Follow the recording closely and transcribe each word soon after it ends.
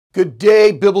Good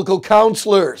day, biblical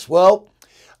counselors. Well,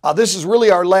 this is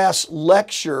really our last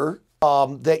lecture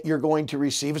that you're going to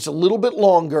receive. It's a little bit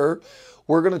longer.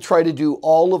 We're going to try to do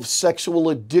all of sexual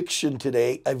addiction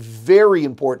today, a very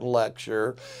important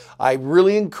lecture. I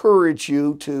really encourage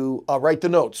you to write the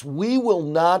notes. We will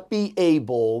not be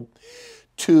able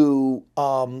to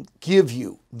give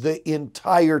you the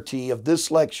entirety of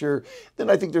this lecture. Then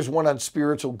I think there's one on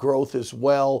spiritual growth as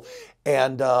well.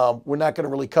 And we're not going to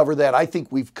really cover that. I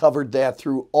think we've covered that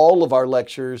through all of our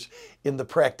lectures in the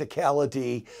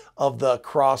practicality of the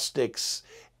acrostics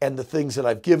and the things that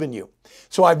I've given you.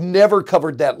 So I've never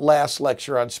covered that last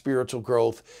lecture on spiritual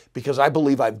growth because I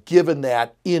believe I've given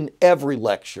that in every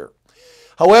lecture.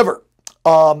 However,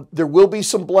 there will be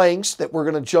some blanks that we're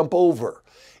going to jump over.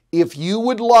 If you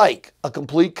would like a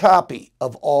complete copy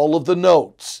of all of the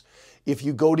notes, if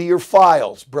you go to your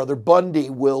files, Brother Bundy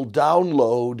will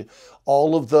download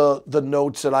all of the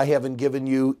notes that I haven't given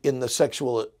you in the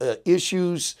sexual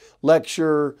issues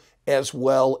lecture as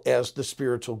well as the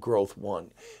spiritual growth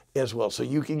one as well. So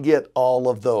you can get all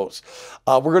of those.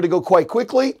 We're going to go quite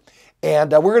quickly,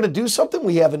 and we're going to do something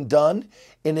we haven't done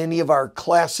in any of our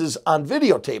classes on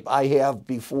videotape. I have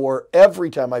before. Every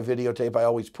time I videotape, I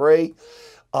always pray,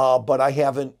 but I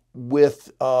haven't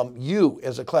with you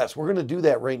as a class. We're going to do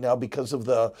that right now because of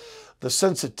the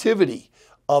sensitivity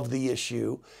of the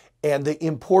issue and the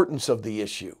importance of the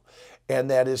issue, and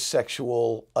that is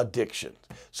sexual addiction.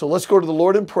 So let's go to the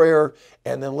Lord in prayer,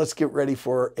 and then let's get ready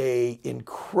for an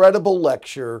incredible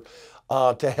lecture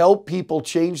to help people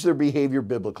change their behavior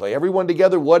biblically. Everyone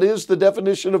together, what is the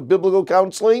definition of biblical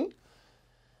counseling?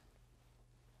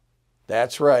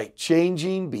 That's right,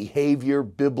 changing behavior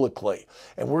biblically.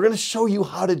 And we're going to show you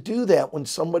how to do that when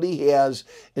somebody has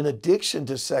an addiction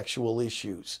to sexual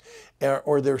issues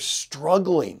or they're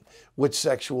struggling with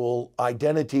sexual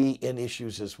identity and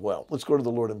issues as well. Let's go to the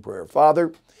Lord in prayer.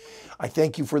 Father, I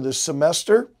thank you for this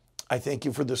semester. I thank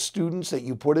you for the students that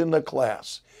you put in the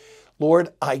class. Lord,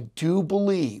 I do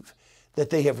believe that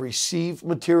they have received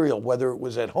material, whether it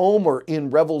was at home or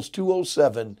in Revels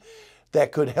 207,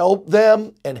 that could help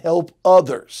them and help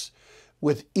others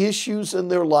with issues in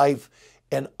their life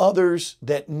and others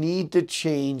that need to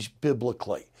change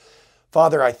biblically.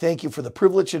 Father, I thank you for the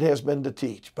privilege it has been to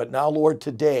teach. But now, Lord,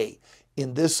 today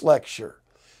in this lecture,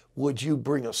 would you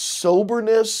bring a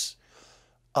soberness,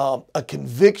 a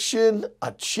conviction,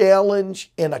 a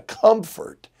challenge, and a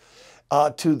comfort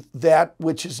to that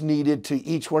which is needed to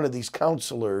each one of these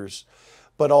counselors,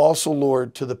 but also,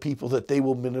 Lord, to the people that they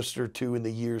will minister to in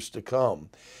the years to come.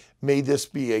 May this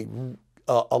be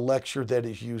a lecture that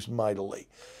is used mightily.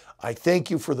 I thank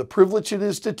you for the privilege it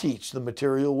is to teach the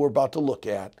material we're about to look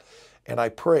at, and I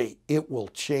pray it will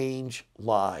change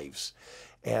lives.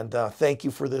 And thank you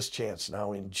for this chance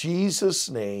now. In Jesus'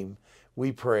 name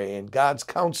we pray. And God's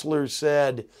counselors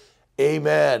said,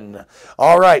 amen.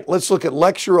 All right, let's look at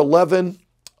lecture 11,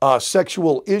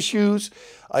 sexual issues.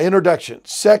 Introduction.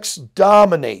 Sex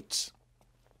dominates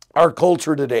our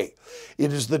culture today.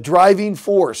 It is the driving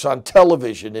force on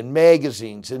television, in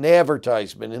magazines, in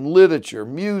advertisement, in literature,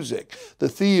 music, the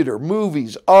theater,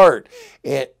 movies, art,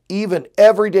 and even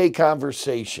everyday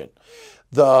conversation.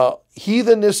 The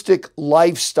heathenistic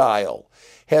lifestyle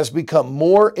has become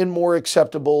more and more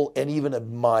acceptable and even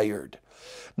admired.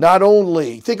 Not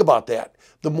only, think about that,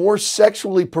 the more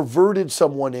sexually perverted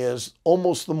someone is,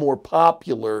 almost the more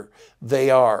popular they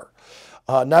are.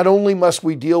 Not only must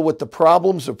we deal with the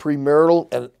problems of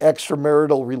premarital and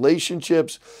extramarital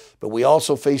relationships, but we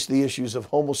also face the issues of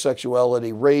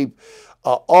homosexuality, rape,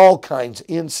 all kinds,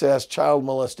 incest, child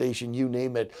molestation, you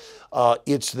name it,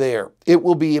 it's there. It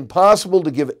will be impossible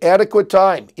to give adequate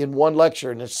time in one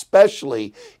lecture, and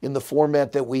especially in the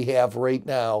format that we have right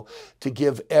now, to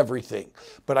give everything.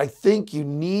 But I think you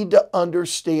need to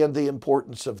understand the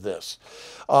importance of this.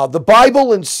 The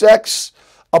Bible and sex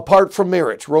apart from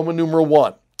marriage, Roman numeral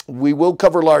 1. We will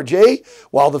cover large A.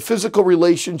 While the physical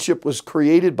relationship was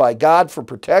created by God for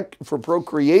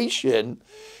procreation,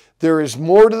 there is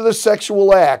more to the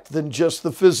sexual act than just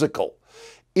the physical.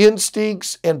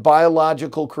 Instincts and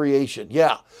biological creation.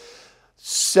 Yeah,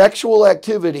 sexual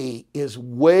activity is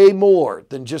way more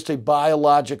than just a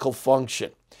biological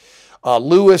function.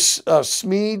 Lewis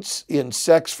Smedes in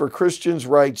Sex for Christians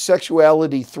writes,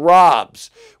 sexuality throbs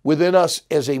within us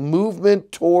as a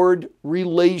movement toward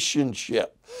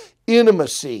relationship,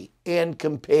 intimacy, and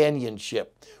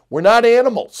companionship. We're not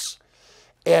animals.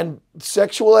 And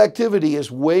sexual activity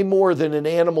is way more than an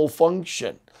animal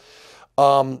function.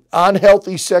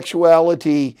 Unhealthy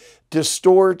sexuality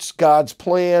distorts God's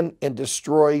plan and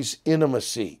destroys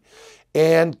intimacy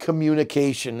and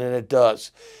communication, and it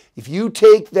does. If you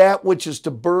take that which is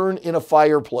to burn in a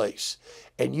fireplace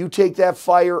and you take that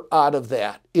fire out of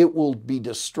that, it will be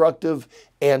destructive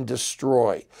and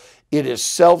destroy. It is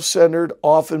self-centered,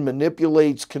 often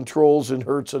manipulates, controls, and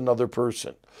hurts another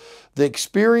person. The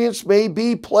experience may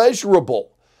be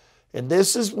pleasurable. And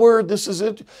this is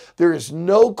it. There is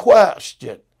no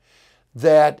question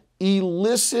that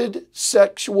illicit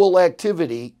sexual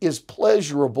activity is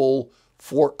pleasurable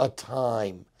for a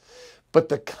time. But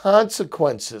the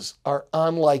consequences are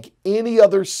unlike any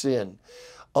other sin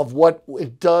of what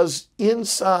it does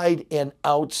inside and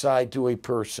outside to a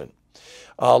person.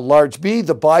 Large B,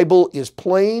 the Bible is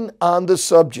plain on the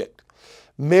subject.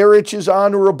 Marriage is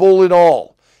honorable in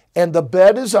all, and the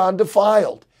bed is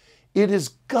undefiled. It is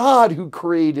God who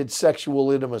created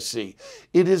sexual intimacy.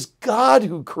 It is God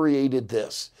who created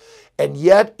this. And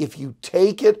yet, if you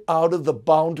take it out of the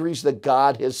boundaries that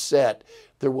God has set,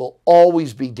 there will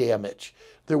always be damage.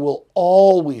 There will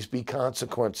always be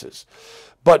consequences.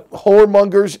 But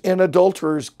whoremongers and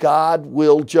adulterers, God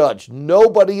will judge.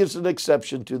 Nobody is an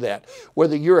exception to that.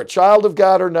 Whether you're a child of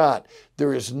God or not,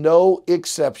 there is no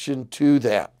exception to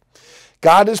that.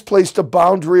 God has placed a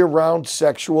boundary around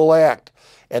sexual act,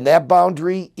 and that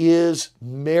boundary is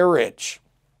marriage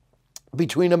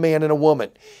between a man and a woman.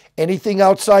 Anything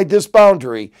outside this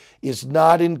boundary is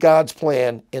not in God's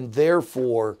plan and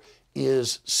therefore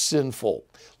is sinful.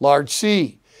 Large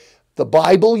C, the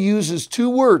Bible uses two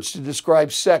words to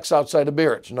describe sex outside of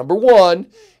marriage. Number one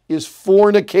is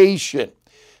fornication.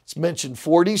 It's mentioned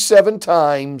 47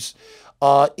 times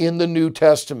in the New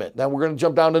Testament. Now we're going to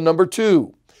jump down to number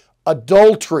two.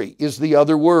 Adultery is the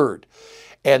other word.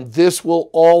 And this will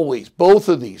always, both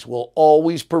of these will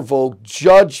always provoke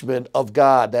judgment of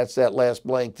God. That's that last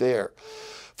blank there.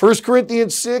 1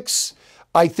 Corinthians 6,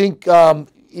 I think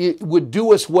it would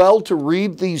do us well to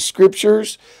read these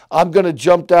scriptures. I'm going to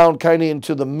jump down kind of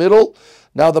into the middle.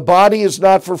 Now the body is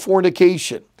not for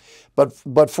fornication,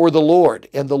 but for the Lord,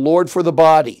 and the Lord for the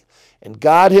body. And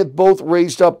God hath both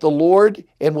raised up the Lord,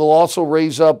 and will also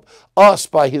raise up us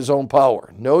by his own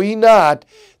power. Know ye not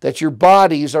that your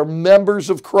bodies are members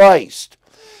of Christ?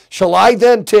 Shall I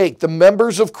then take the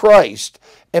members of Christ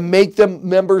and make them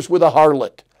members with a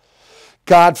harlot?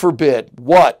 God forbid.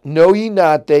 What? Know ye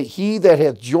not that he that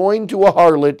hath joined to a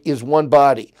harlot is one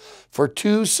body? For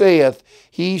two saith,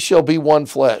 he shall be one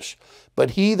flesh.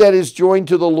 But he that is joined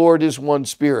to the Lord is one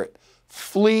spirit.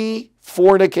 Flee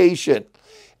fornication.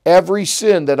 Every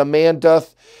sin that a man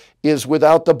doth is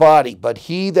without the body, but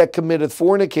he that committeth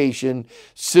fornication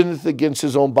sinneth against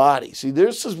his own body. See,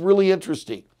 this is really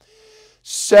interesting.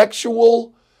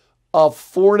 Sexual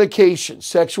fornication,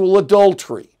 sexual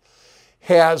adultery,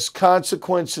 has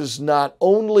consequences not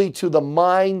only to the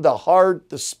mind, the heart,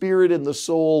 the spirit, and the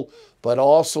soul, but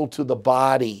also to the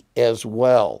body as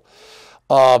well.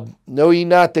 Know ye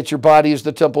not that your body is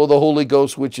the temple of the Holy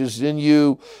Ghost, which is in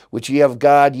you, which ye have of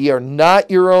God? Ye are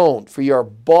not your own, for ye are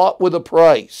bought with a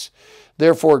price.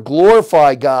 Therefore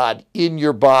glorify God in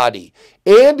your body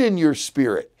and in your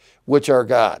spirit, which are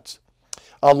God's.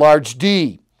 Large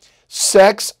D,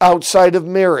 sex outside of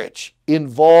marriage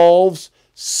involves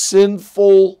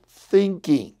sinful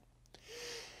thinking.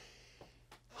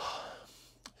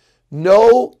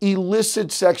 No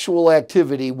illicit sexual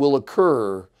activity will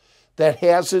occur that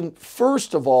hasn't,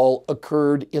 first of all,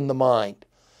 occurred in the mind.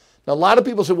 Now, a lot of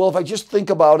people say, well, if I just think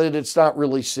about it, it's not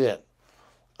really sin.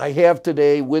 I have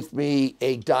today with me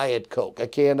a Diet Coke, a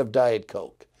can of Diet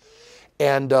Coke.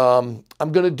 And I'm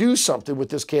going to do something with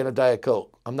this can of Diet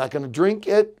Coke. I'm not going to drink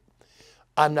it.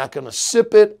 I'm not going to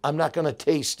sip it. I'm not going to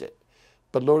taste it.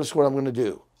 But notice what I'm going to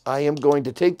do. I am going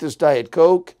to take this Diet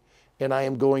Coke and I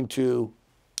am going to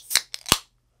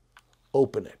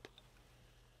open it.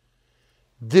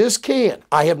 This can,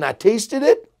 I have not tasted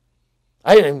it.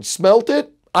 I haven't smelt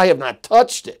it. I have not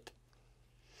touched it.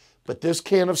 But this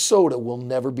can of soda will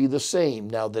never be the same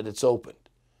now that it's opened.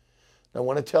 Now, I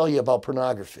want to tell you about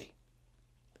pornography.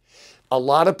 A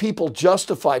lot of people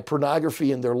justify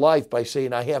pornography in their life by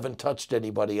saying, I haven't touched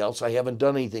anybody else. I haven't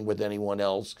done anything with anyone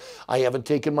else. I haven't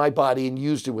taken my body and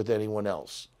used it with anyone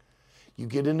else. You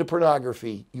get into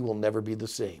pornography, you will never be the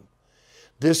same.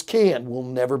 This can will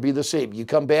never be the same. You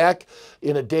come back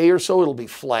in a day or so, it'll be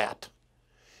flat.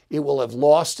 It will have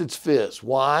lost its fizz.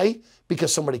 Why?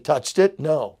 Because somebody touched it?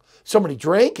 No. Somebody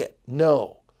drank it?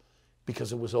 No.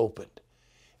 Because it was opened.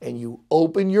 And you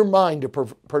open your mind to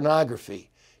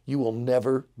pornography, you will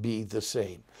never be the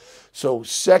same. So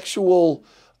sexual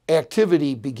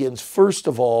activity begins, first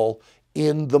of all,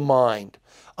 in the mind.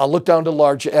 I'll look down to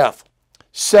large F.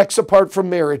 Sex apart from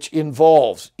marriage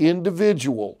involves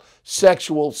individual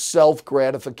sexual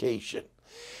self-gratification.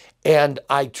 And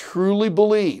I truly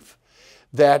believe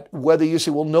that whether you say,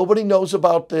 well, nobody knows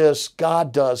about this,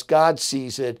 God does, God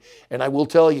sees it. And I will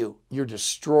tell you, you're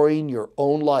destroying your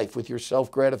own life with your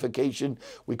self-gratification.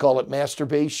 We call it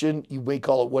masturbation. You may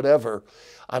call it whatever.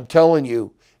 I'm telling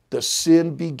you, the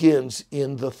sin begins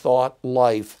in the thought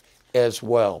life as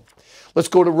well. Let's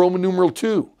go to Roman numeral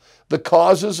 2, the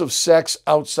causes of sex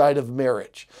outside of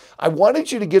marriage. I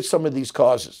wanted you to get some of these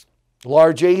causes.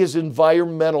 Large A is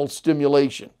environmental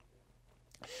stimulation.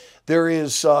 There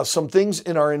is some things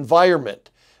in our environment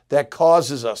that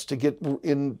causes us to get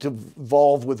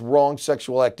involved with wrong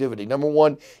sexual activity. Number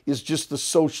one is just the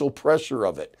social pressure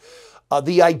of it.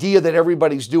 The idea that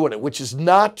everybody's doing it, which is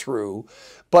not true,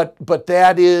 but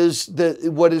that is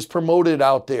what is promoted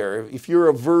out there. If you're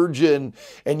a virgin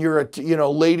and you're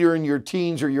later in your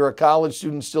teens, or you're a college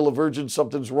student still a virgin,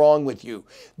 something's wrong with you.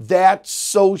 That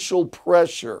social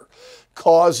pressure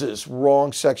causes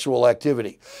wrong sexual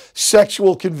activity.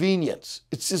 Sexual convenience.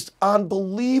 It's just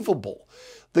unbelievable.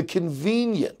 The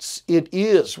convenience it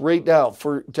is right now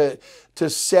to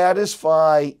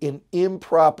satisfy an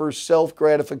improper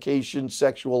self-gratification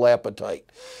sexual appetite.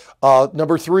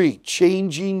 Number 3,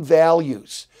 changing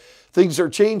values. Things are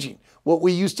changing. What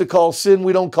we used to call sin,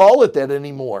 we don't call it that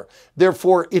anymore.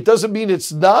 Therefore, it doesn't mean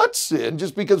it's not sin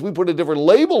just because we put a different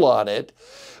label on it.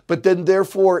 But then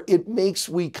therefore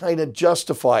we kind of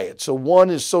justify it. So 1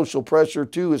 is social pressure,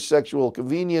 2 is sexual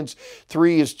convenience,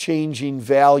 3 is changing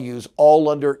values, all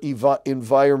under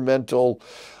environmental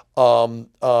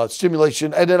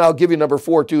stimulation. And then I'll give you number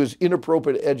 4 too, is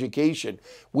inappropriate education.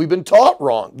 We've been taught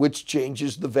wrong, which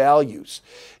changes the values.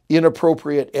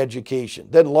 Inappropriate education.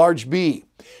 Then large B,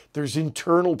 there's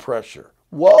internal pressure.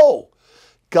 Whoa!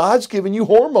 God's given you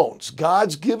hormones.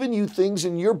 God's given you things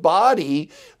in your body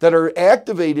that are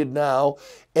activated now,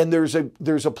 and there's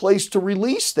a place to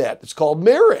release that. It's called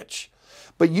marriage.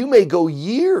 But you may go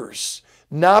years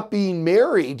not being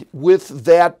married with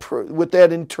that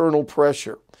internal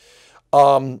pressure.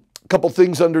 Couple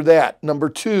things under that. Number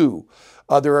 2,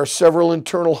 there are several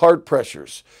internal heart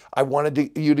pressures. I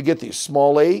wanted you to get these.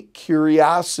 Small a,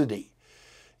 curiosity.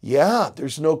 Yeah,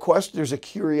 there's no question. There's a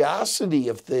curiosity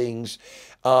of things.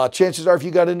 Chances are if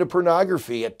you got into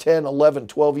pornography at 10, 11,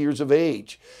 12 years of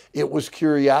age, it was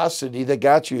curiosity that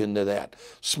got you into that.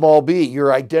 Small b,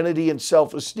 your identity and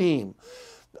self-esteem.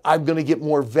 I'm going to get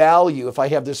more value if I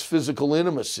have this physical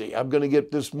intimacy. I'm going to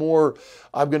get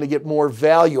more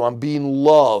value. I'm being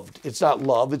loved. It's not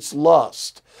love, it's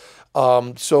lust.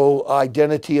 So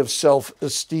identity of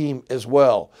self-esteem as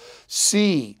well.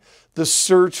 C, the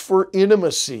search for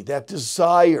intimacy, that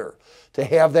desire to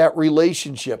have that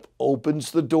relationship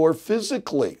opens the door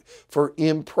physically for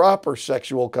improper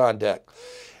sexual conduct.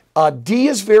 D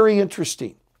is very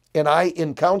interesting. And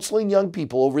in counseling young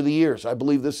people over the years, I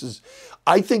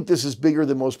think this is bigger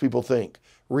than most people think.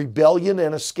 Rebellion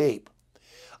and escape.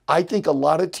 I think a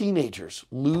lot of teenagers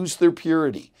lose their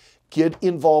purity, get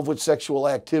involved with sexual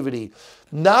activity,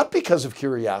 not because of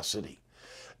curiosity,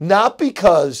 not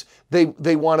because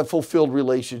they want a fulfilled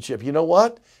relationship. You know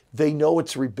what? They know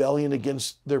it's rebellion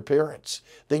against their parents.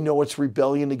 They know it's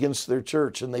rebellion against their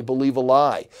church, and they believe a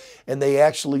lie. And they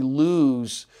actually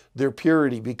lose their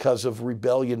purity because of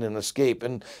rebellion and escape.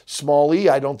 And small e,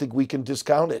 I don't think we can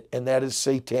discount it, and that is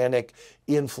satanic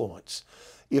influence.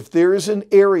 If there is an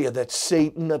area that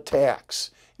Satan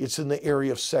attacks, it's in the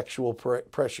area of sexual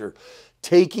pressure.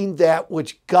 Taking that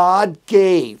which God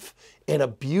gave and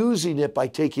abusing it by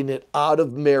taking it out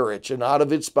of marriage and out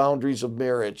of its boundaries of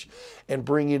marriage and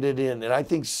bringing it in. And I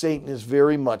think Satan is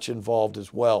very much involved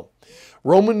as well.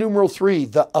 Roman numeral 3,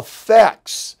 the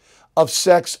effects of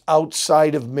sex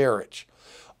outside of marriage.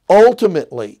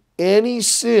 Ultimately, any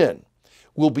sin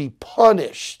will be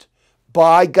punished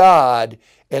by God,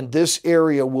 and this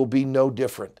area will be no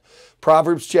different.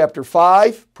 Proverbs chapter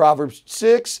 5, Proverbs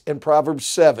 6, and Proverbs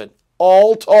 7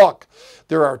 all talk.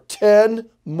 There are 10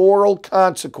 moral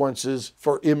consequences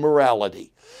for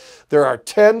immorality. There are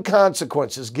 10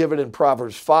 consequences given in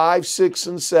Proverbs 5, 6,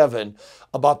 and 7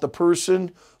 about the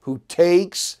person who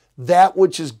takes that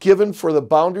which is given for the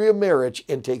boundary of marriage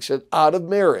and takes it out of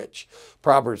marriage.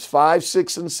 Proverbs 5,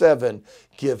 6, and 7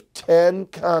 give 10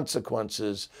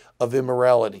 consequences of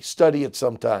immorality. Study it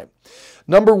sometime.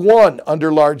 Number 1,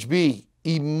 under large B,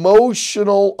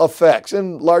 emotional effects.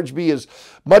 And large B is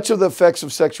much of the effects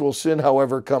of sexual sin,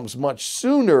 however, comes much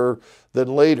sooner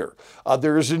than later.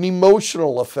 There is an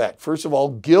emotional effect. First of all,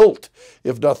 guilt,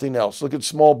 if nothing else. Look at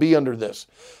small b under this.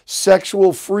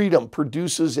 Sexual freedom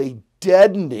produces a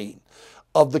deadening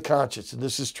of the conscience. And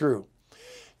this is true.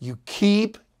 You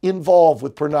keep involved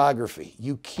with pornography,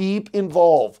 you keep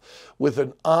involved with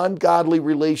an ungodly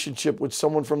relationship with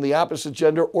someone from the opposite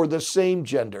gender or the same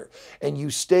gender, and you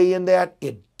stay in that,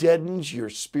 it deadens your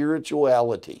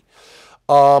spirituality.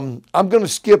 I'm going to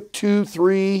skip 2,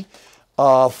 3,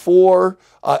 4.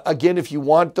 Again, if you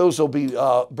want those, there'll be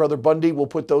Brother Bundy will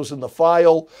put those in the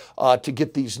file to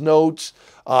get these notes.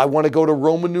 I want to go to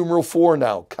Roman numeral 4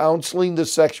 now, counseling the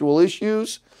sexual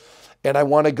issues. And I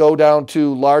want to go down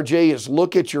to large A is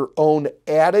look at your own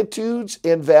attitudes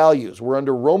and values. We're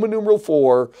under Roman numeral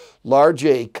 4, large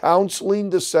A,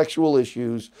 counseling the sexual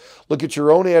issues. Look at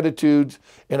your own attitudes.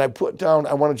 And I want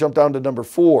to jump down to number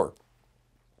 4.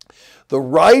 The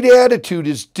right attitude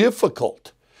is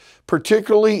difficult,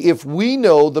 particularly if we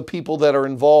know the people that are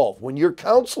involved. When you're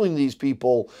counseling these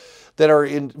people that are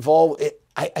involved,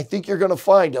 I think you're going to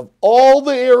find of all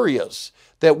the areas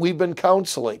that we've been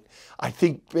counseling, I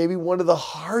think maybe one of the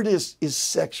hardest is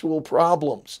sexual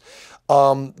problems,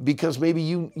 because maybe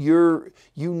you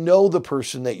know the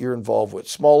person that you're involved with.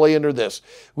 Small a under this.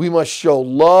 We must show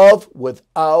love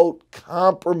without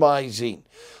compromising.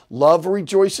 Love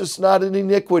rejoices not in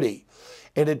iniquity.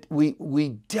 And we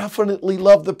definitely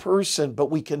love the person, but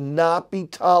we cannot be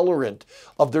tolerant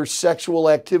of their sexual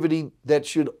activity that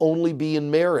should only be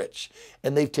in marriage,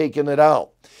 and they've taken it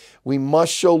out. We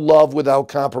must show love without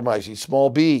compromising. Small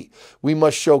b, we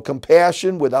must show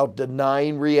compassion without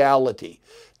denying reality.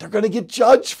 They're going to get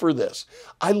judged for this.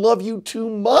 I love you too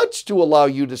much to allow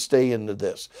you to stay into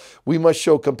this. We must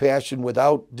show compassion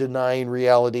without denying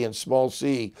reality. And small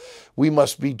c, we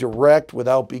must be direct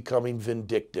without becoming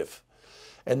vindictive.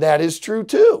 And that is true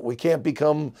too. We can't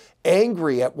become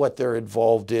angry at what they're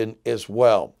involved in as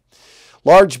well.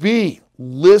 Large B,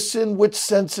 listen with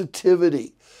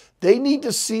sensitivity. They need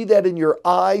to see that in your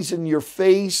eyes, in your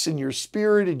face, in your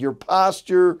spirit, in your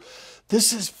posture.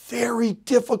 This is very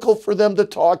difficult for them to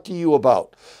talk to you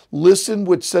about. Listen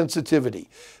with sensitivity.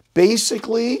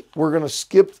 Basically, we're going to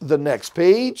skip the next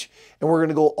page and we're going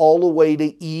to go all the way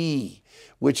to E,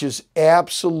 which is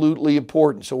absolutely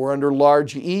important. So we're under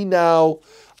large E now,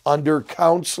 under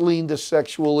counseling the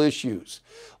sexual issues.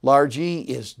 Large E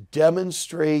is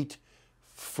demonstrate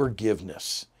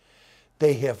forgiveness.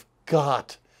 They have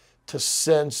got to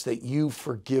sense that you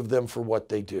forgive them for what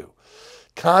they do.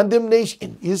 Condemnation,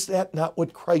 and is that not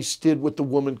what Christ did with the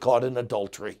woman caught in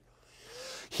adultery?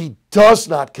 He does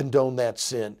not condone that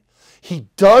sin. He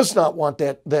does not want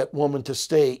that woman to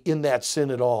stay in that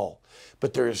sin at all.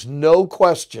 But there is no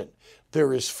question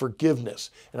there is forgiveness.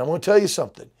 And I want to tell you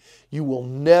something. You will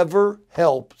never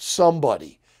help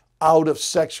somebody out of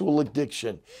sexual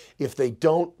addiction if they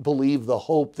don't believe the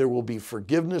hope there will be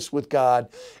forgiveness with God.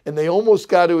 And they almost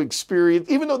got to experience,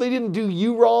 even though they didn't do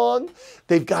you wrong,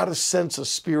 they've got to sense a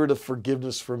spirit of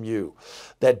forgiveness from you.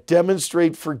 That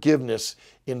demonstrate forgiveness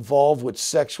involved with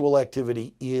sexual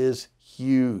activity is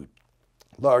huge.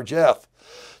 Large F,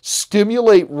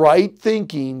 stimulate right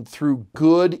thinking through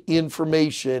good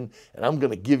information. And I'm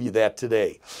going to give you that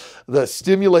today. The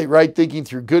stimulate right thinking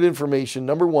through good information.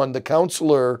 Number 1, the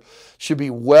counselor should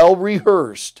be well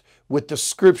rehearsed with the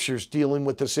scriptures dealing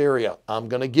with this area. I'm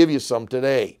going to give you some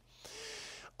today.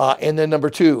 And then number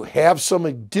 2, have some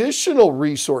additional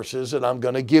resources, and I'm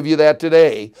going to give you that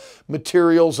today,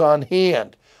 materials on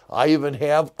hand. I even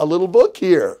have a little book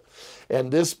here. And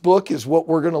this book is what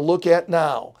we're going to look at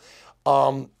now.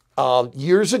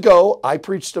 Years ago, I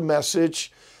preached a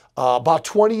message, about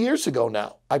 20 years ago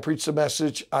now, I preached a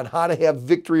message on how to have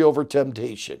victory over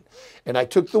temptation. And I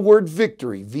took the word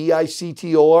victory,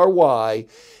 V-I-C-T-O-R-Y,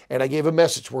 and I gave a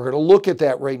message. We're going to look at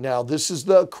that right now. This is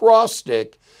the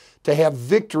acrostic to have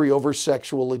victory over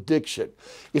sexual addiction.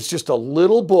 It's just a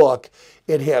little book.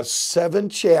 It has 7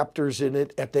 chapters in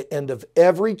it. At the end of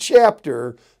every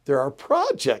chapter, there are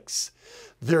projects.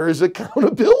 There is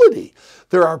accountability.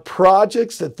 There are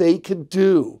projects that they can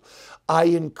do. I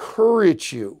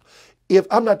encourage you. If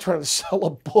I'm not trying to sell a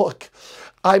book,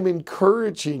 I'm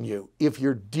encouraging you. If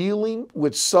you're dealing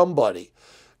with somebody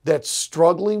that's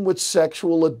struggling with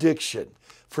sexual addiction,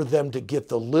 for them to get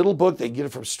the little book, they get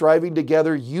it from Striving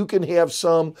Together. You can have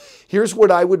some. Here's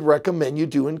what I would recommend you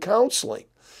do in counseling,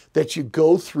 that you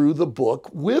go through the book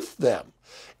with them.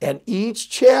 And each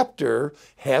chapter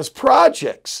has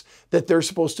projects that they're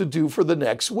supposed to do for the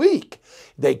next week.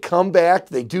 They come back,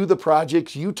 they do the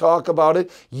projects, you talk about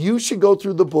it. You should go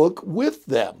through the book with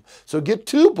them. So get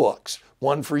 2 books,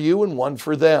 one for you and one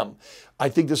for them. I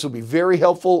think this will be very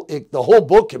helpful. The whole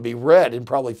book can be read in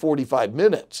probably 45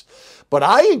 minutes. But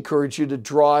I encourage you to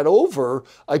draw it over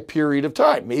a period of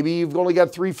time. Maybe you've only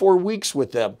got 3-4 weeks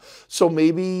with them. So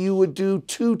maybe you would do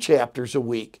 2 chapters a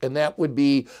week. And that would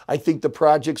be, I think the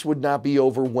projects would not be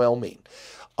overwhelming.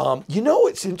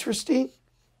 It's interesting.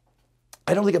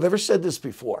 I don't think I've ever said this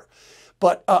before,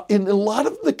 but in a lot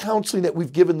of the counseling that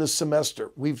we've given this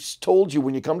semester, we've told you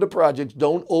when you come to projects,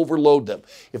 don't overload them.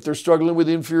 If they're struggling with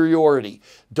inferiority,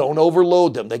 don't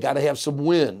overload them. They got to have some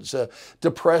wins,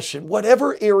 depression,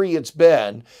 whatever area it's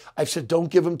been. I've said,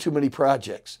 don't give them too many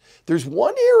projects. There's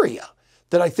one area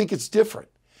that I think it's different.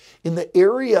 In the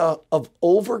area of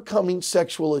overcoming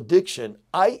sexual addiction,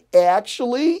 I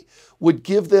actually would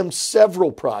give them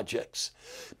several projects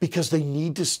because they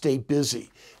need to stay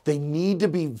busy. They need to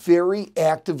be very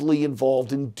actively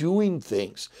involved in doing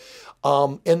things.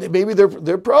 And maybe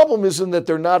their problem isn't that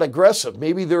they're not aggressive.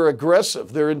 Maybe they're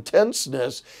aggressive. Their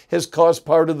intenseness has caused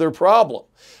part of their problem.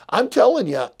 I'm telling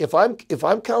you, if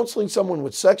I'm counseling someone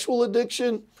with sexual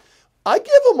addiction, I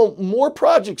give them more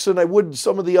projects than I would in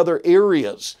some of the other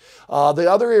areas. The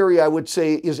other area I would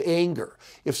say is anger.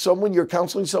 If you're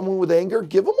counseling someone with anger,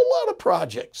 give them a lot of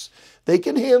projects. They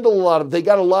can handle they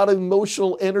got a lot of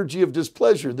emotional energy of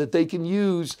displeasure that they can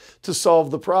use to solve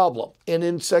the problem. And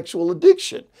in sexual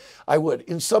addiction, I would.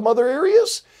 In some other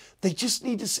areas, they just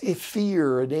need to see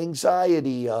fear and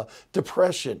anxiety,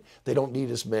 depression. They don't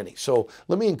need as many. So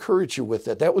let me encourage you with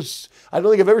that. I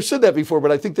don't think I've ever said that before,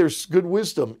 but I think there's good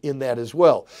wisdom in that as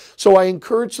well. So I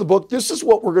encourage the book. This is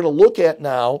what we're going to look at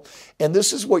now, and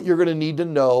this is what you're going to need to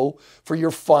know for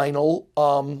your final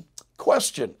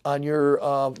question on your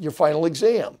final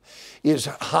exam, is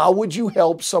how would you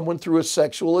help someone through a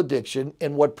sexual addiction,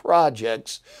 and what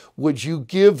projects would you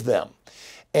give them?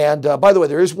 And by the way,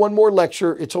 there is one more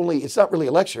lecture. It's not really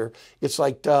a lecture. It's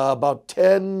like about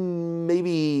 10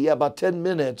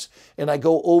 minutes. And I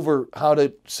go over how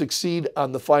to succeed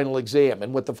on the final exam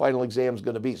and what the final exam is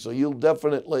going to be. So you'll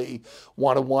definitely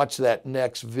want to watch that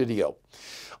next video.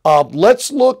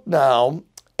 Let's look now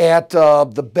at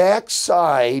the back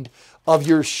side of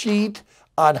your sheet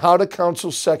on how to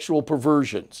counsel sexual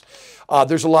perversions.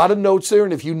 There's a lot of notes there,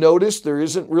 and if you notice, there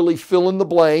isn't really fill in the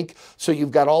blank, so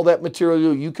you've got all that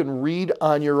material you can read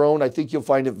on your own. I think you'll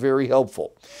find it very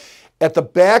helpful. At the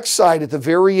back side, at the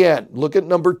very end, look at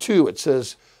number 2. It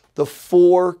says the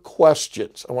 4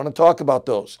 questions. I want to talk about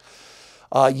those.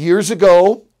 Years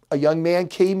ago, a young man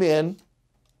came in,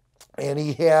 and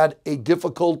he had a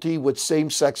difficulty with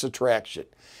same-sex attraction.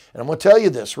 And I'm going to tell you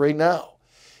this right now.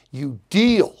 You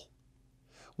deal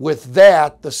with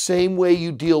that the same way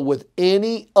you deal with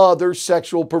any other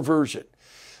sexual perversion.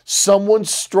 Someone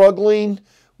struggling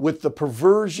with the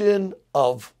perversion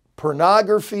of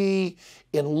pornography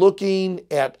and looking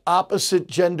at opposite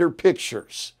gender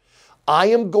pictures. I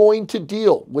am going to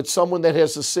deal with someone that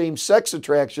has the same sex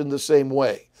attraction the same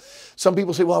way. Some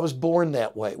people say, well, I was born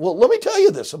that way. Well, let me tell you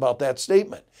this about that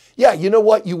statement. Yeah, you know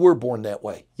what? You were born that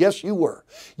way. Yes, you were.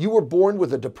 You were born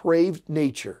with a depraved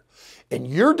nature. And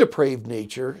your depraved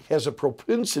nature has a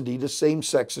propensity to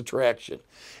same-sex attraction.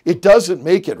 It doesn't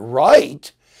make it right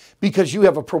because you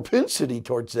have a propensity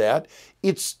towards that.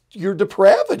 It's your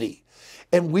depravity.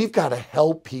 And we've got to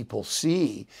help people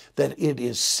see that it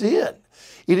is sin.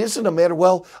 It isn't a matter,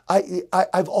 well,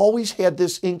 I've always had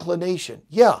this inclination.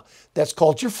 Yeah, that's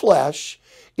called your flesh.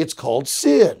 It's called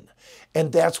sin.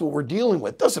 And that's what we're dealing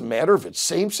with. It doesn't matter if it's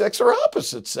same-sex or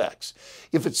opposite sex.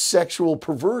 If it's sexual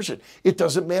perversion, it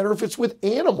doesn't matter if it's with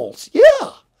animals.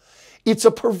 Yeah, it's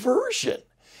a perversion.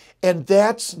 And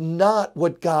that's not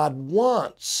what God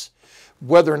wants.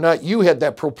 Whether or not you had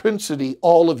that propensity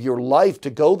all of your life to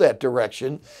go that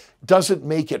direction doesn't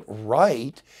make it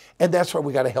right. And that's why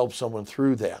we got to help someone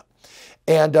through that.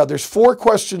 And there's 4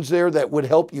 questions there that would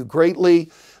help you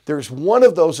greatly. There's one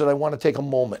of those that I want to take a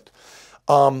moment.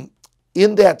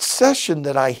 In that session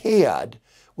that I had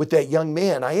with that young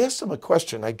man, I asked him a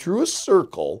question. I drew a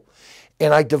circle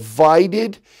and I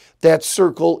divided that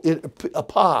circle, a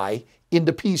pie,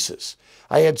 into pieces.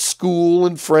 I had school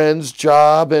and friends,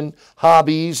 job and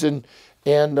hobbies, and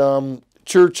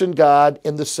church and God,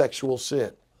 and the sexual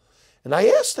sin. And I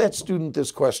asked that student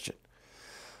this question: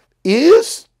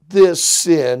 is this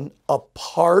sin a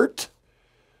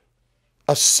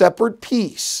separate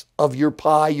piece of your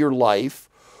pie, your life,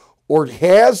 or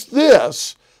has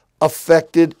this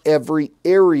affected every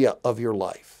area of your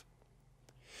life?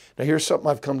 Now, here's something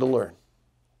I've come to learn.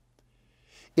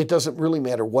 It doesn't really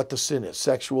matter what the sin is.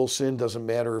 Sexual sin doesn't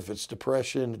matter if it's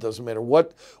depression. It doesn't matter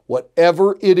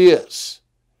whatever it is,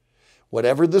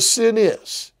 whatever the sin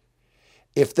is.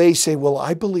 If they say, well,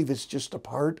 I believe it's just a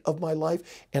part of my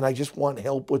life and I just want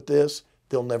help with this,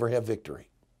 they'll never have victory.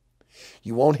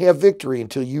 You won't have victory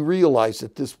until you realize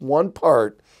that this one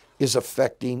part is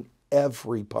affecting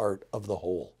every part of the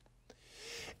whole.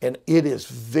 And it is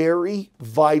very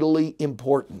vitally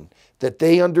important that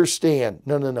they understand,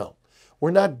 no.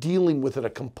 We're not dealing with a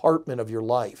compartment of your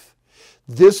life.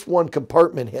 This one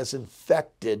compartment has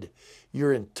infected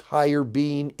your entire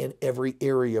being in every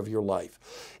area of your life.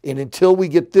 And until we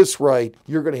get this right,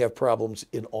 you're going to have problems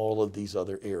in all of these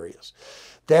other areas.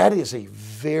 That is a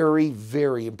very,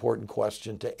 very important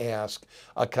question to ask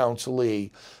a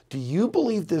counselee. Do you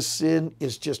believe this sin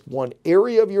is just one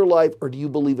area of your life, or do you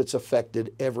believe it's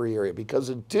affected every area? Because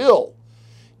until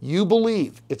you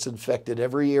believe it's infected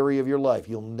every area of your life,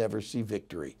 you'll never see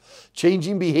victory.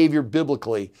 Changing behavior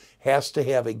biblically has to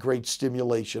have a great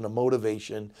stimulation, a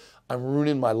motivation. I'm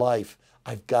ruining my life.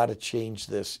 I've got to change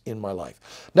this in my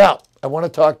life. Now, I want to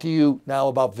talk to you now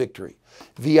about victory.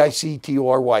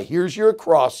 V-I-C-T-O-R-Y. Here's your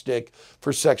acrostic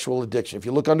for sexual addiction. If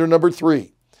you look under number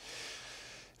 3,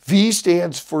 V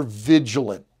stands for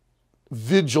vigilant,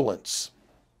 vigilance.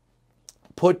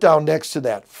 Put down next to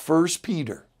that 1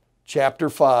 Peter chapter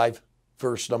 5,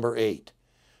 verse number 8.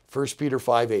 1 Peter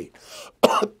 5:8.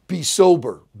 Be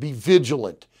sober, be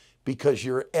vigilant, because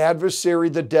your adversary,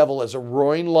 the devil, as a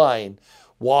roaring lion,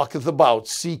 walketh about,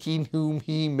 seeking whom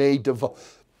he may devour.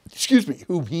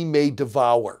 Whom he may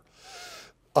devour.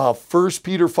 1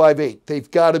 Peter 5:8.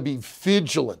 They've got to be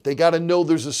vigilant. They got to know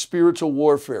there's a spiritual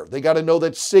warfare. They got to know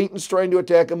that Satan's trying to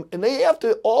attack them, and they have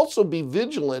to also be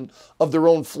vigilant of their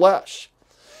own flesh.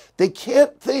 They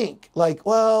can't think like,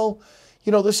 well,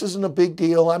 this isn't a big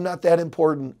deal. I'm not that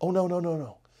important. Oh,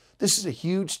 no. This is a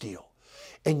huge deal.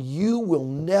 And you will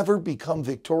never become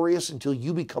victorious until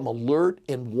you become alert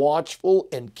and watchful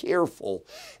and careful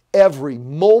every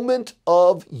moment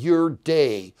of your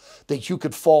day that you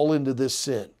could fall into this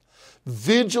sin.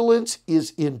 Vigilance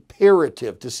is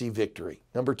imperative to see victory.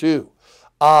 Number 2,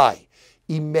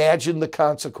 imagine the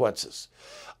consequences.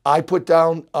 I put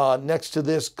down next to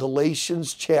this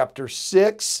Galatians chapter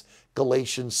 6,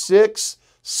 Galatians 6,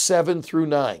 7 through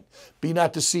 9. Be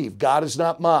not deceived. God is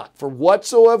not mocked. For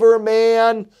whatsoever a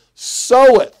man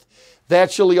soweth,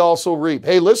 that shall he also reap.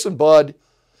 Hey, listen, bud.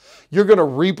 You're going to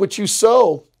reap what you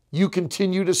sow. You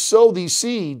continue to sow these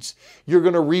seeds. You're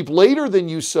going to reap later than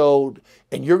you sowed,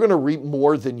 and you're going to reap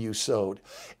more than you sowed.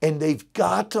 And they've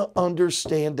got to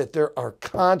understand that there are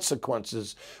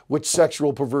consequences with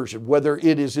sexual perversion, whether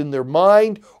it is in their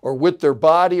mind or with their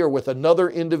body or with another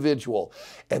individual.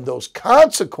 And those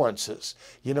consequences,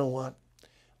 you know what?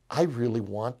 I really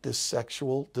want this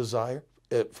sexual desire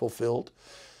fulfilled.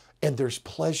 And there's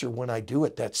pleasure when I do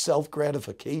it. That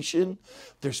self-gratification,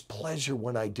 there's pleasure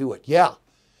when I do it. Yeah.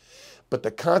 But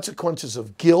the consequences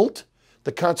of guilt,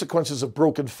 the consequences of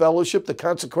broken fellowship, the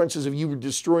consequences of you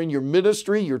destroying your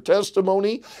ministry, your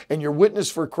testimony, and your witness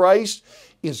for Christ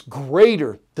is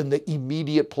greater than the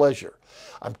immediate pleasure.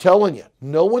 I'm telling you,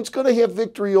 no one's going to have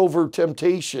victory over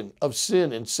temptation of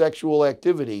sin and sexual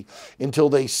activity until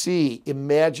they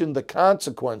imagine the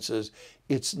consequences.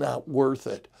 It's not worth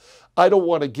it. I don't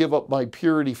want to give up my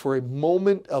purity for a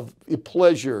moment of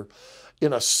pleasure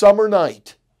in a summer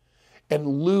night and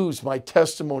lose my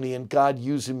testimony and God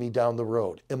using me down the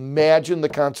road. Imagine the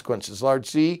consequences. Large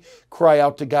C, cry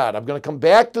out to God. I'm going to come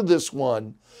back to this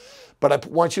one, but I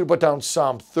want you to put down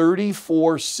Psalm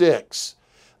 34:6.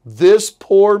 This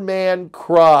poor man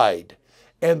cried,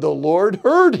 and the Lord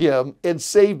heard him and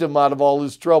saved him out of all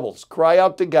his troubles. Cry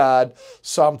out to God,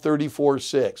 Psalm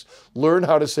 34:6. Learn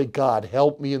how to say, God,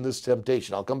 help me in this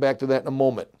temptation. I'll come back to that in a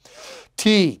moment.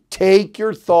 T, take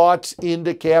your thoughts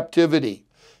into captivity.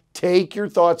 Take your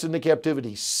thoughts into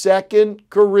captivity. 2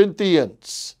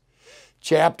 Corinthians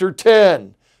chapter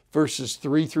 10, verses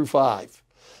 3 through 5.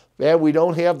 Man, we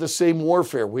don't have the same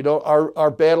warfare. Our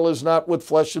battle is not with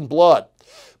flesh and blood,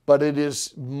 but it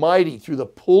is mighty through the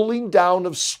pulling down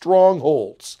of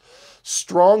strongholds.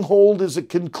 Stronghold is a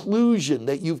conclusion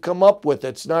that you've come up with.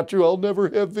 It's not true. I'll never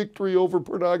have victory over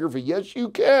pornography. Yes, you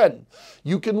can.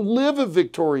 You can live a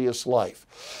victorious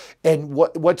life. And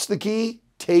what's the key?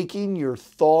 Taking your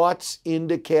thoughts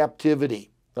into captivity.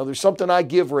 Now, there's something I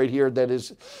give right here that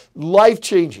is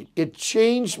life-changing. It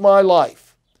changed my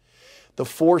life. The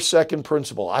 4-second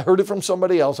principle. I heard it from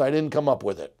somebody else. I didn't come up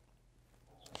with it.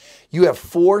 You have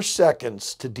 4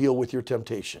 seconds to deal with your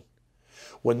temptation.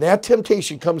 When that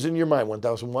temptation comes in your mind,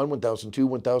 1001, 1002,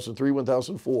 1003,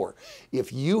 1004,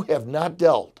 if you have not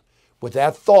dealt with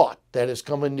that thought that has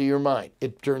come into your mind,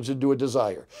 it turns into a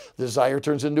desire. The desire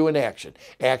turns into an action.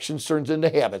 Action turns into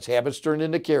habits. Habits turn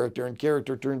into character, and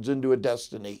character turns into a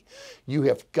destiny. You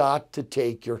have got to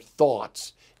take your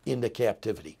thoughts into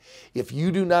captivity. If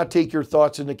you do not take your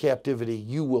thoughts into captivity,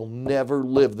 you will never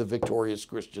live the victorious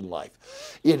Christian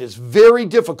life. It is very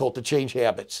difficult to change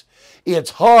habits. It's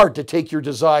hard to take your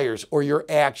desires or your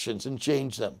actions and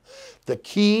change them. The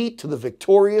key to the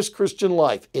victorious Christian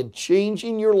life and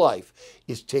changing your life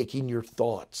is taking thinking your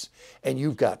thoughts. And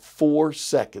you've got 4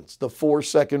 seconds, the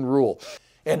 4-second rule.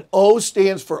 And O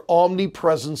stands for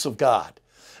omnipresence of God.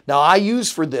 Now I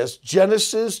use for this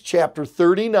Genesis chapter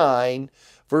 39,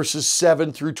 verses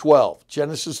 7 through 12.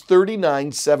 Genesis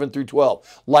 39, 7 through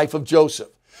 12. Life of Joseph.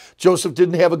 Joseph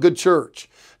didn't have a good church.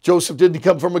 Joseph didn't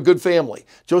come from a good family.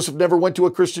 Joseph never went to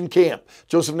a Christian camp.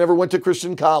 Joseph never went to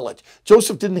Christian college.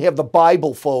 Joseph didn't have the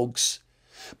Bible, folks.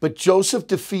 But Joseph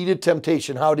defeated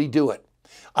temptation. How did he do it?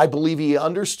 I believe he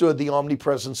understood the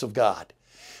omnipresence of God.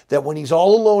 That when he's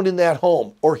all alone in that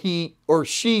home, or he or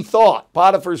she thought,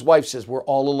 Potiphar's wife says, we're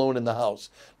all alone in the house.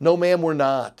 No, ma'am, we're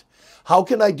not. How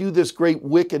can I do this great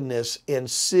wickedness and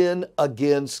sin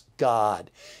against God?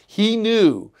 He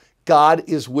knew God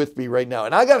is with me right now.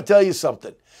 And I got to tell you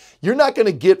something. You're not going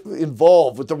to get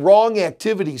involved with the wrong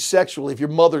activities sexually if your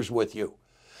mother's with you.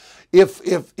 If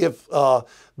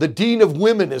the dean of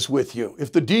women is with you,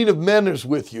 if the dean of men is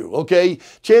with you, okay,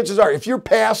 chances are, if your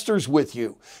pastor's with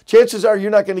you, chances are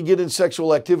you're not going to get in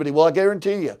sexual activity. Well, I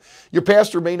guarantee you, your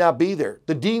pastor may not be there.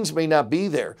 The deans may not be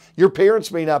there. Your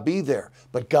parents may not be there,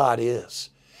 but God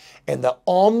is. And the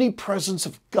omnipresence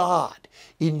of God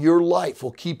in your life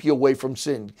will keep you away from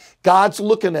sin. God's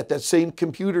looking at that same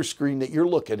computer screen that you're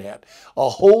looking at. A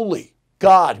holy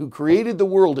God who created the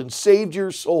world and saved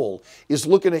your soul is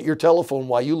looking at your telephone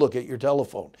while you look at your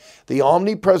telephone. The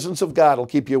omnipresence of God will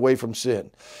keep you away from sin.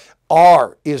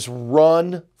 R is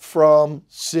run from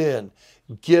sin.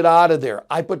 Get out of there.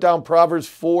 I put down Proverbs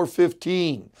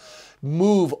 4:15.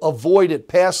 Move, avoid it,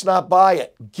 pass not by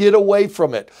it, get away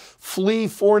from it. Flee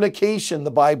fornication,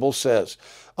 the Bible says.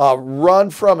 Run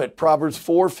from it, Proverbs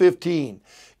 4:15.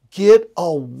 Get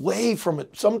away from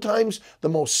it. Sometimes the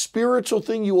most spiritual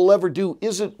thing you will ever do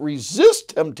isn't resist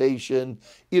temptation,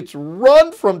 it's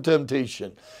run from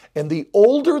temptation. And the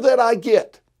older that I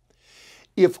get,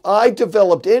 if I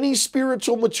developed any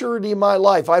spiritual maturity in my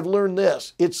life, I've learned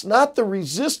this. It's not the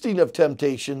resisting of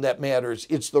temptation that matters.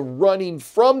 It's the running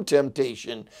from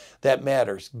temptation that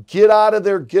matters. Get out of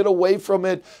there. Get away from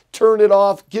it. Turn it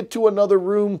off. Get to another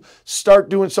room. Start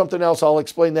doing something else. I'll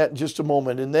explain that in just a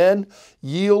moment. And then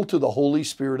yield to the Holy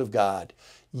Spirit of God.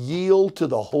 Yield to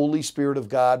the Holy Spirit of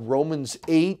God. Romans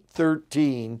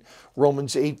 8:13.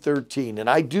 Romans 8:13. And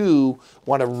I do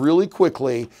want to really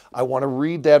quickly, I want to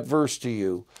read that verse to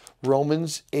you.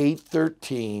 Romans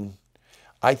 8:13.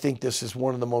 I think this is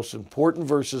one of the most important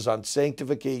verses on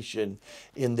sanctification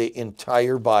in the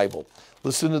entire Bible.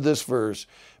 Listen to this verse.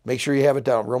 Make sure you have it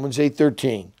down. Romans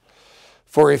 8:13.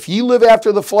 For if ye live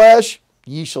after the flesh,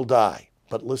 ye shall die.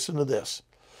 But listen to this.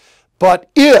 But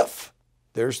if,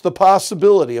 there's the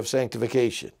possibility of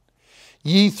sanctification.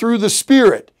 Ye through the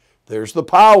Spirit, there's the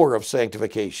power of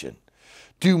sanctification.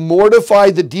 Do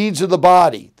mortify the deeds of the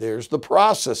body, there's the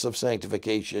process of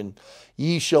sanctification.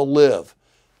 Ye shall live,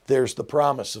 there's the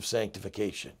promise of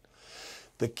sanctification.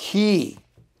 The key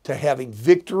to having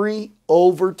victory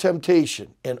over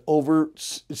temptation and over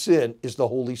sin is the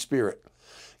Holy Spirit.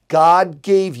 God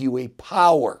gave you a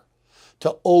power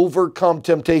to overcome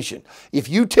temptation. If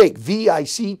you take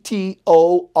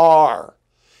VICTOR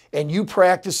and you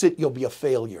practice it, you'll be a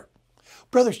failure.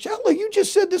 Brother Shelly, you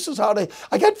just said this is how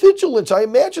I got vigilance. I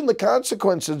imagine the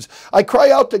consequences. I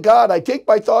cry out to God. I take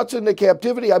my thoughts into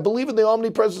captivity. I believe in the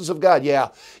omnipresence of God. Yeah,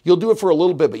 you'll do it for a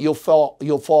little bit, but you'll fall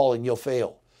and you'll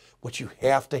fail. What you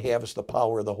have to have is the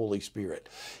power of the Holy Spirit.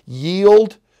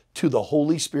 Yield to the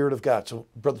Holy Spirit of God. So,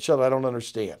 Brother Shelly, I don't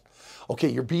understand. Okay,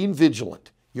 you're being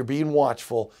vigilant. You're being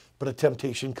watchful, but a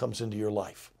temptation comes into your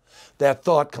life. That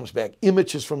thought comes back.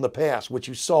 Images from the past, what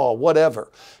you saw,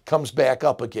 whatever, comes back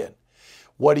up again.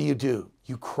 What do?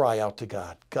 You cry out to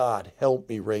God. God, help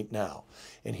me right now.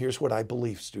 And here's what I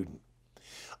believe, student.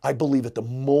 I believe at the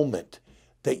moment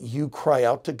that you cry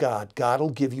out to God, God will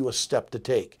give you a step to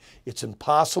take. It's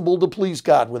impossible to please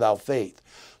God without faith.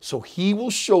 So He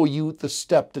will show you the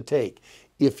step to take.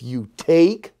 If you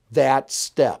take that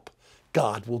step,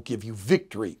 God will give you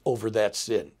victory over that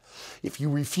sin. If you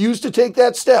refuse to take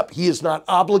that step, He is not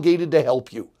obligated to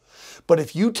help you. But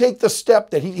if you take the step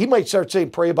that he might start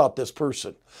saying, pray about this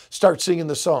person. Start singing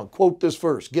the song. Quote this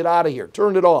verse. Get out of here.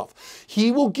 Turn it off.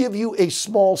 He will give you a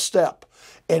small step.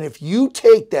 And if you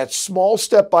take that small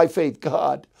step by faith,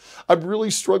 God, I'm really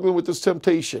struggling with this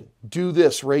temptation. Do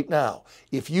this right now.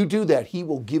 If you do that, He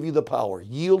will give you the power.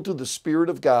 Yield to the Spirit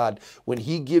of God when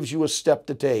He gives you a step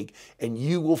to take, and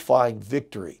you will find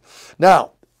victory.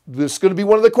 Now, this is going to be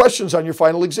one of the questions on your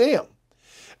final exam,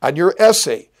 on your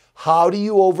essay. How do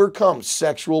you overcome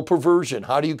sexual perversion?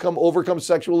 How do you overcome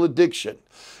sexual addiction?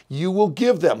 You will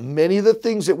give them many of the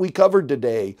things that we covered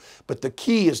today, but the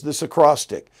key is this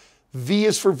acrostic. V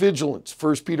is for vigilance,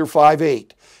 1 Peter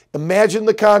 5:8. Imagine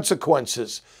the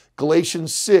consequences,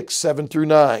 Galatians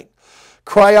 6:7-9.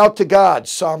 Cry out to God,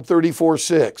 Psalm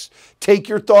 34:6. Take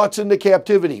your thoughts into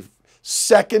captivity,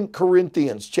 2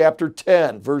 Corinthians chapter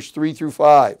 10, verse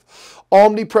 3-5.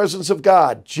 Omnipresence of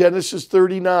God, Genesis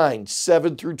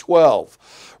 39:7-12.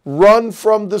 Run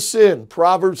from the sin,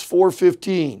 Proverbs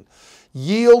 4:15.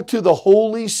 Yield to the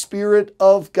Holy Spirit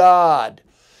of God,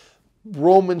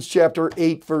 Romans chapter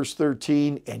 8, verse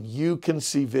 13, and you can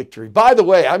see victory. By the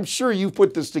way, I'm sure you've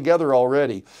put this together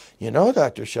already. You know,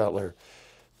 Dr. Schottler,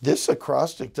 this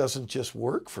acrostic doesn't just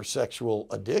work for sexual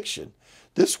addiction.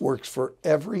 This works for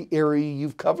every area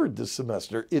you've covered this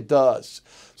semester. It does.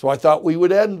 So I thought we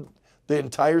would end the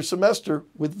entire semester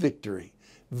with victory.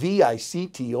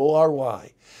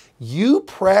 Victory. You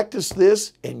practice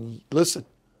this and listen.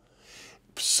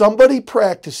 Somebody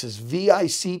practices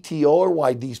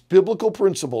victory, these biblical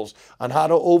principles on how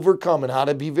to overcome and how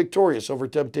to be victorious over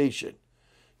temptation.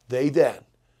 They then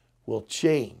will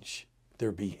change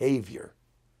their behavior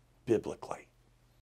biblically.